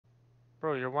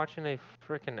Bro, you're watching a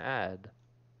freaking ad.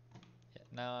 Yeah,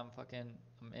 now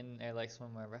I'm in Air Like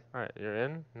Swimwear, bro. Alright, you're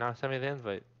in? Now send me the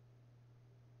invite.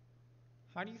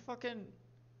 How do you fucking...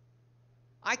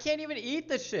 I can't even eat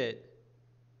the shit.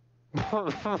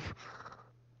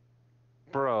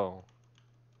 Bro.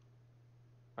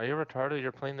 Are you retarded?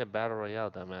 You're playing the Battle Royale,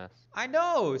 dumbass. I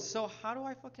know. So how do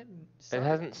I fucking It start it?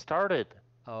 hasn't started.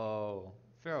 Oh,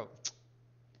 Pharaoh.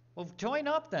 Well, join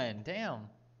up then. Damn.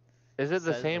 Is it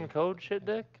the Says same like, code, shit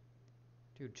okay. dick?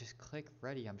 Dude, just click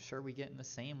ready. I'm sure we get in the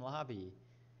same lobby.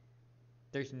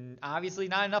 There's obviously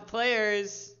not enough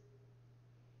players.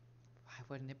 Why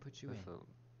wouldn't it put you in?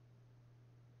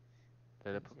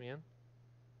 Did it put me in?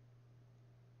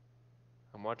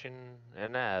 I'm watching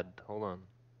an ad. Hold on.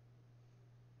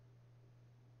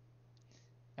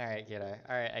 All right, get it.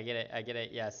 All right, I get it. I get it.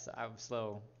 Yes, I'm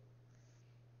slow.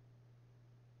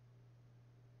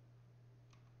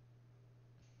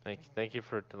 Thank you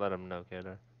for to let him know,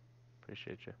 kiddo.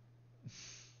 Appreciate you.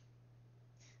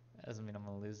 That doesn't mean I'm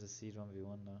gonna lose the siege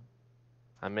 1v1 though.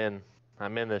 I'm in.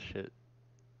 I'm in this shit. It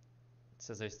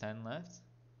says there's 10 left.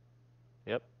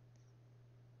 Yep.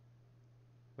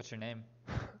 What's your name?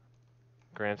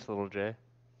 Grant's little J.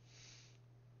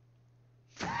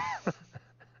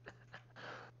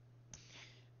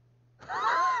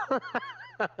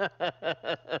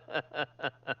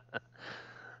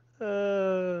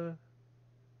 uh...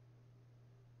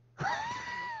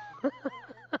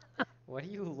 What are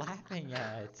you laughing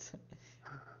at?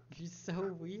 You're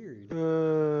so weird.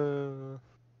 Bro,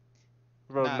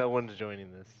 Nah, no one's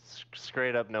joining this.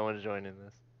 Straight up, no one's joining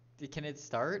this. can it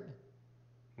start?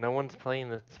 No one's playing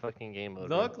this fucking game mode,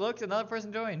 bro. Look, another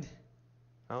person joined.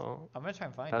 Oh, I'm gonna try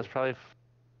and find that was it. probably.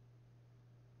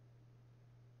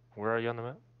 Where are you on the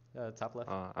map? Top left.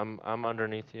 I'm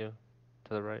underneath you,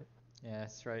 to the right. Yeah,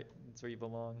 that's right. That's where you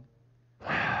belong.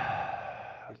 Here's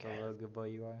a Okay. little good boy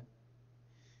you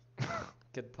are.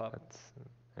 Good pup. That's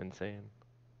insane.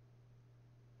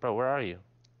 Bro, where are you?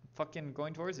 Fucking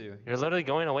going towards you. You're literally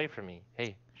going away from me.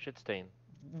 Hey, shit stain.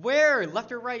 Where?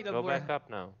 Left or right of Go where? back up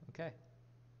now. Okay.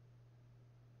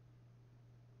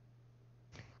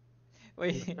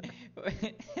 Wait.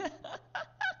 Wait.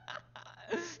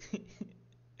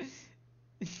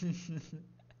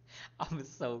 I'm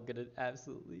so gonna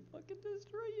absolutely fucking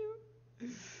destroy you.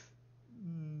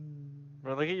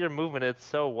 Bro, look at your movement. It's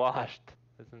so washed.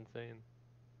 It's insane.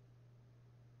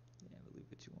 Yeah, believe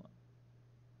what you want.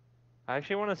 I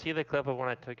actually want to see the clip of when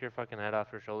I took your fucking head off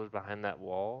your shoulders behind that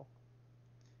wall.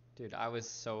 Dude, I was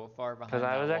so far Because behind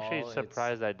I that was actually wall.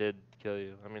 surprised I did kill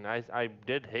you. I mean, I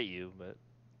did hit you, but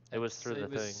it was through the It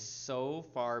was thing. so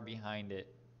far behind it.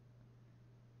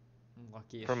 I'm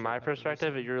lucky as From shit my I've ever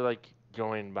perspective, seen. you're like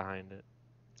going behind it.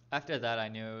 After that, I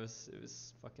knew it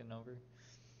was fucking over.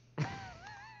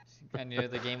 I knew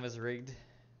the game was rigged.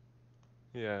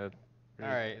 Yeah.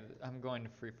 Alright, I'm going to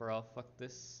free for all. Fuck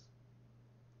this.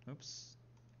 Oops.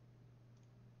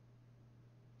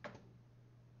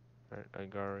 Alright,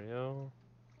 Agario.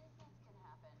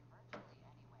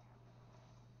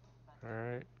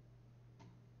 Alright.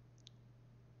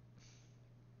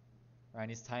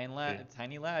 Ryan's Dude.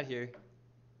 tiny lad here.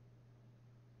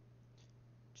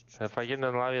 If I get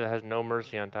into the lobby that has no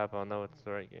mercy on top, I'll know it's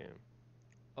the right game.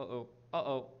 Uh-oh.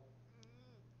 Uh-oh.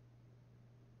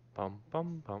 Bum,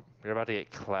 bum, bum. You're about to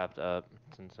get clapped up.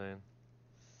 It's insane.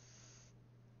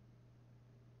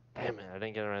 Damn it, I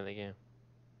didn't get around the game.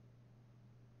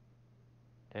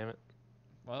 Damn it.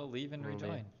 Well, leave and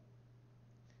rejoin.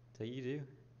 Till you do.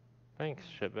 Thanks,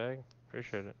 shitbag.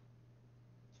 Appreciate it.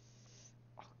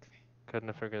 Oh, come here. Couldn't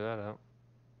have figured that out.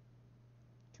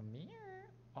 Come here.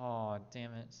 Oh,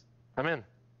 damn it. I'm in.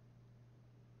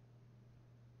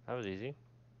 That was easy.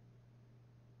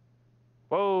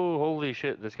 Whoa, holy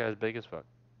shit, this guy's big as fuck.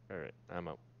 Alright, I'm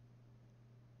out.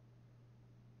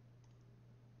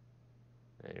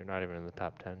 Yeah, you're not even in the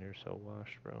top 10. You're so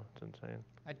washed, bro. It's insane.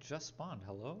 I just spawned.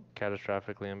 Hello?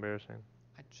 Catastrophically embarrassing.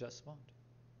 I just spawned.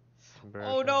 It's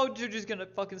embarrassing. Oh no, Juju's gonna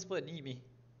fucking split and eat me.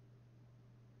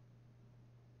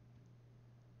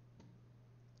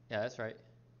 Yeah, that's right.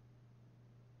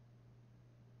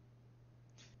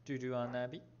 Juju on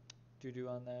that beat. Juju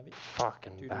on that beat.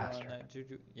 Fucking Juju bastard. on that.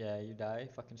 Juju. Yeah, you die.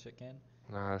 Fucking shit can.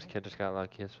 Nah, this kid just got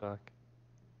lucky as fuck.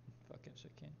 Fucking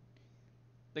shit can.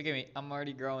 Look at me. I'm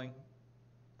already growing.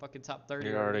 Fucking top 30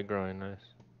 You're already. already growing. Nice.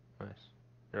 Nice.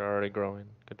 You're already growing.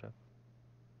 Good job.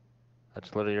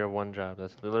 That's literally your one job.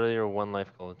 That's literally your one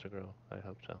life goal to grow. I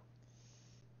hope so.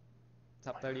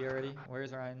 Top 30 already.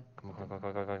 Where's Ryan? Come on, come on, come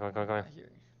on, come on, come on, come on, come on. Right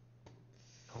here.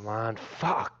 Come on,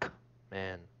 fuck!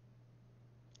 Man.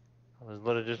 I was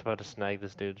literally just about to snag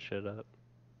this dude's shit up.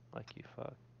 Like you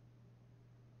fuck.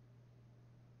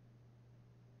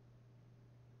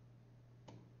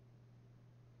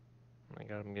 I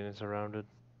got him getting surrounded.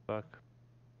 Fuck.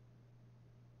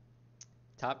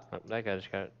 Top Oh, that guy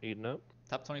just got eaten up.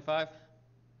 top 25.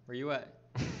 Where you at?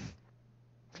 This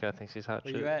guy thinks he's hot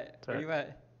Where shit. you at? It's Where alright. you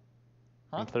at?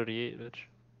 Huh? I'm 38, bitch.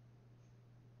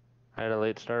 I had a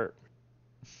late start.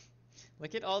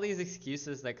 Look at all these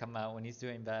excuses that come out when he's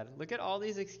doing bad. Look at all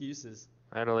these excuses.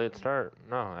 I had a late start.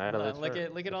 No, I had a late Look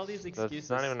start. at all these That's excuses.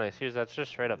 not even an excuse. That's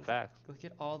just straight up facts. Look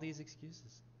at all these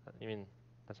excuses. You mean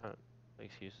that's not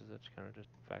excuses? That's kind of just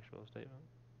a factual statement.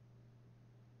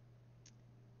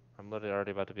 I'm literally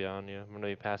already about to be on you. I'm gonna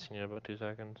be passing you in about 2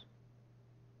 seconds.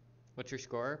 What's your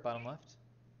score? Bottom left.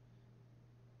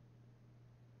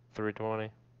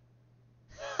 320.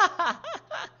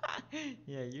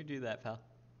 Yeah, you do that, pal.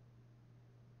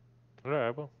 Alright,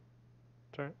 I will.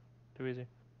 It's alright. Too easy.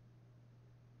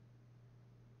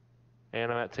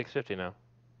 And I'm at 650 now.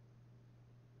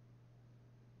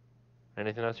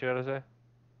 Anything else you gotta say?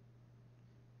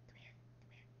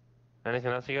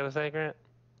 Anything else you gotta say, Grant?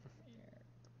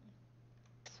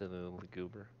 Silly little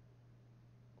goober.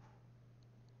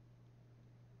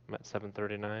 I'm at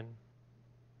 739.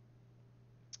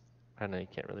 I know you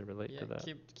can't really relate to that.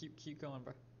 Keep going,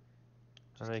 bro.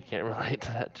 I know you can't relate to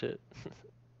that shit.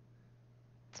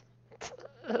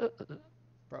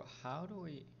 Bro, how do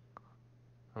we?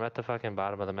 I'm at the fucking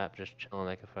bottom of the map just chilling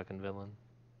like a fucking villain.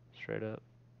 Straight up.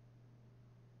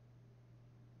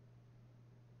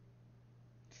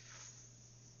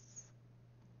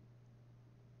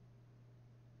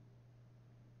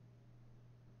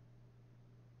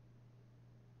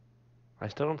 I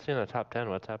still don't see in the top 10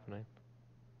 what's happening.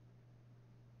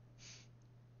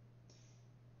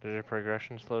 Did your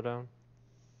progression slow down?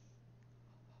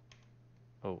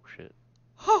 Oh shit.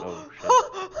 Oh shit.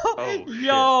 Oh shit.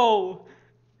 Yo!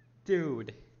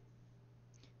 Dude.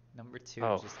 Number 2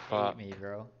 Oh, just fuck. ate me,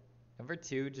 bro. Number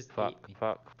 2 just Fuck, ate me.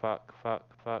 fuck.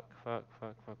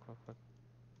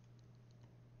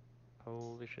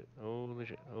 Holy shit, holy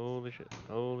shit, holy shit,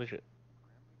 holy shit.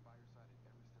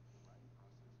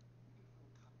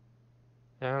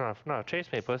 Yeah, no,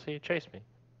 chase me, pussy, chase me.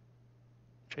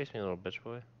 Chase me, little bitch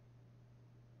boy.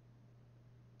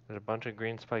 There's a bunch of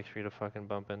green spikes for you to fucking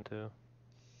bump into.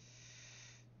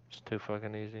 It's too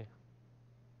fucking easy.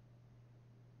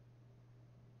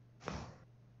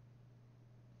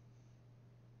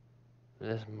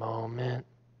 This moment,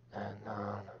 and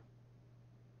on.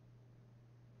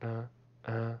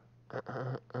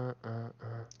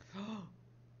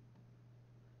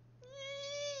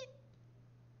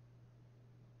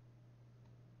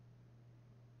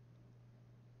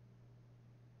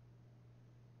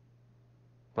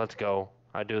 Let's go.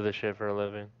 I do this shit for a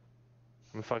living.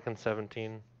 I'm fucking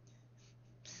 17.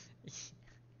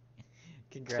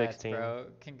 Congrats, 16. bro.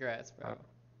 Congrats, bro.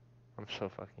 I'm so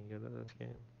fucking good at this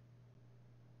game.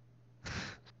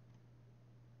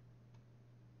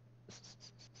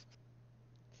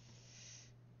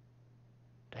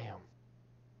 Damn.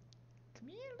 Come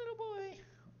here, little boy.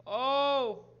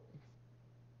 Oh!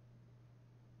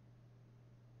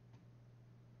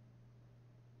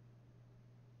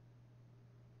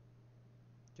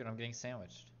 Dude, I'm getting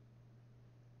sandwiched.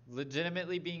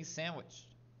 Legitimately being sandwiched.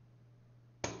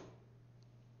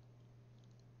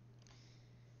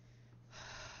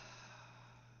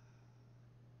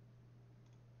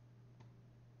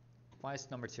 Why does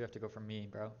number 2 have to go for me,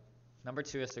 bro? Number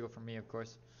 2 has to go for me, of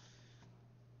course.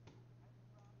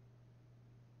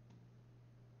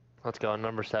 Let's go,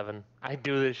 number 7. I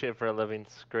do this shit for a living,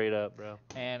 straight up, bro.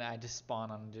 And I just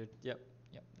spawn on him, dude. Yep.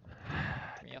 Get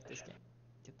me off this game.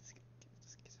 Get this game. Get out of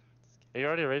this game. Are you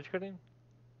already rage quitting?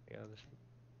 Yeah, this.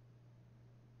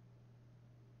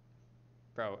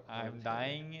 Bro, I'm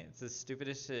dying. It's the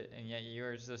stupidest shit, and yet you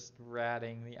are just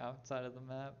ratting the outside of the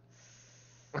map.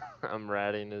 I'm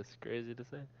ratting, it's crazy to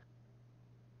say.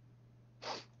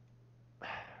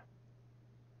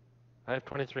 I have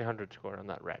 2300 score, I'm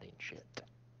not ratting shit.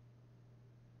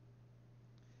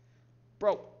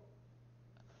 Bro.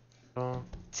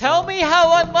 Tell me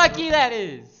how unlucky that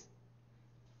is!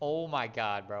 Oh my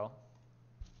god, bro.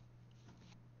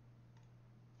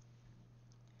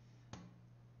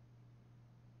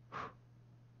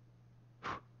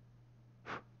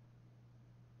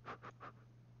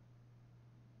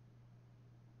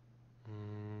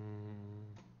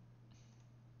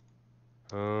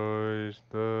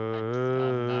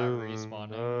 I'm not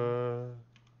respawning.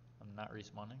 I'm not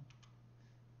respawning.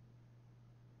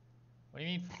 What do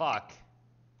you mean, fuck?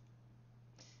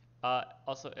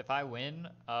 Also, if I win,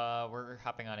 we're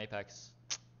hopping on Apex.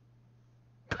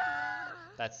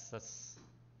 That's Is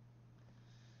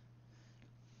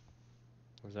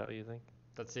that what you think?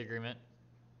 the agreement.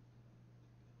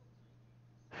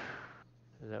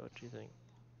 Is that what you think?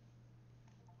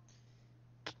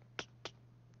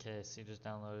 Okay, so you just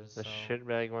downloaded. The So.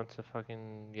 shitbag wants to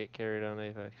fucking get carried on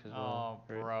Apex as well.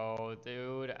 Oh, Right? bro,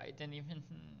 dude, I didn't even.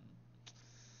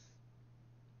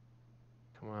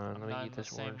 Come on, I'm let me not eat in the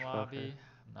this orange same fucker. lobby.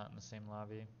 I'm not in the same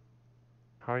lobby.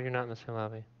 How are you not in the same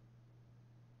lobby?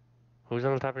 Who's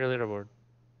on the top of your leaderboard?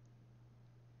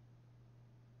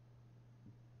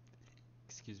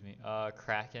 Excuse me.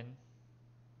 Kraken.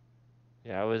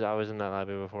 Yeah, I was in that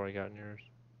lobby before I got in yours.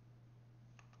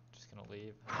 Just gonna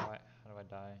leave. How do I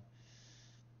die?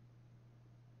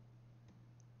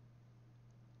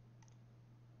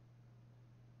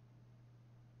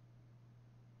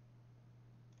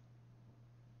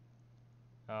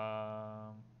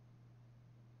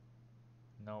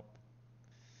 Nope.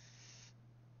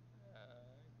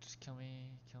 Just kill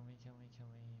me, kill me, kill me, kill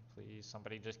me. Please,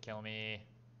 somebody just kill me.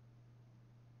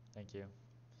 Thank you.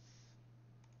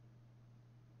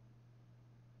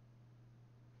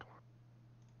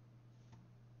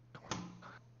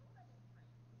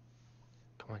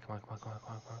 Come on, come on, come on, come on,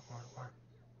 come on, come on, come on, come on.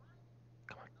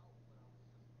 Come on.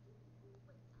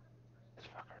 This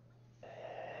fucker.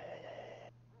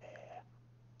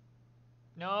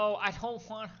 No, I don't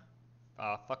want.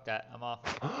 Fuck that. I'm off.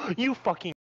 You fucking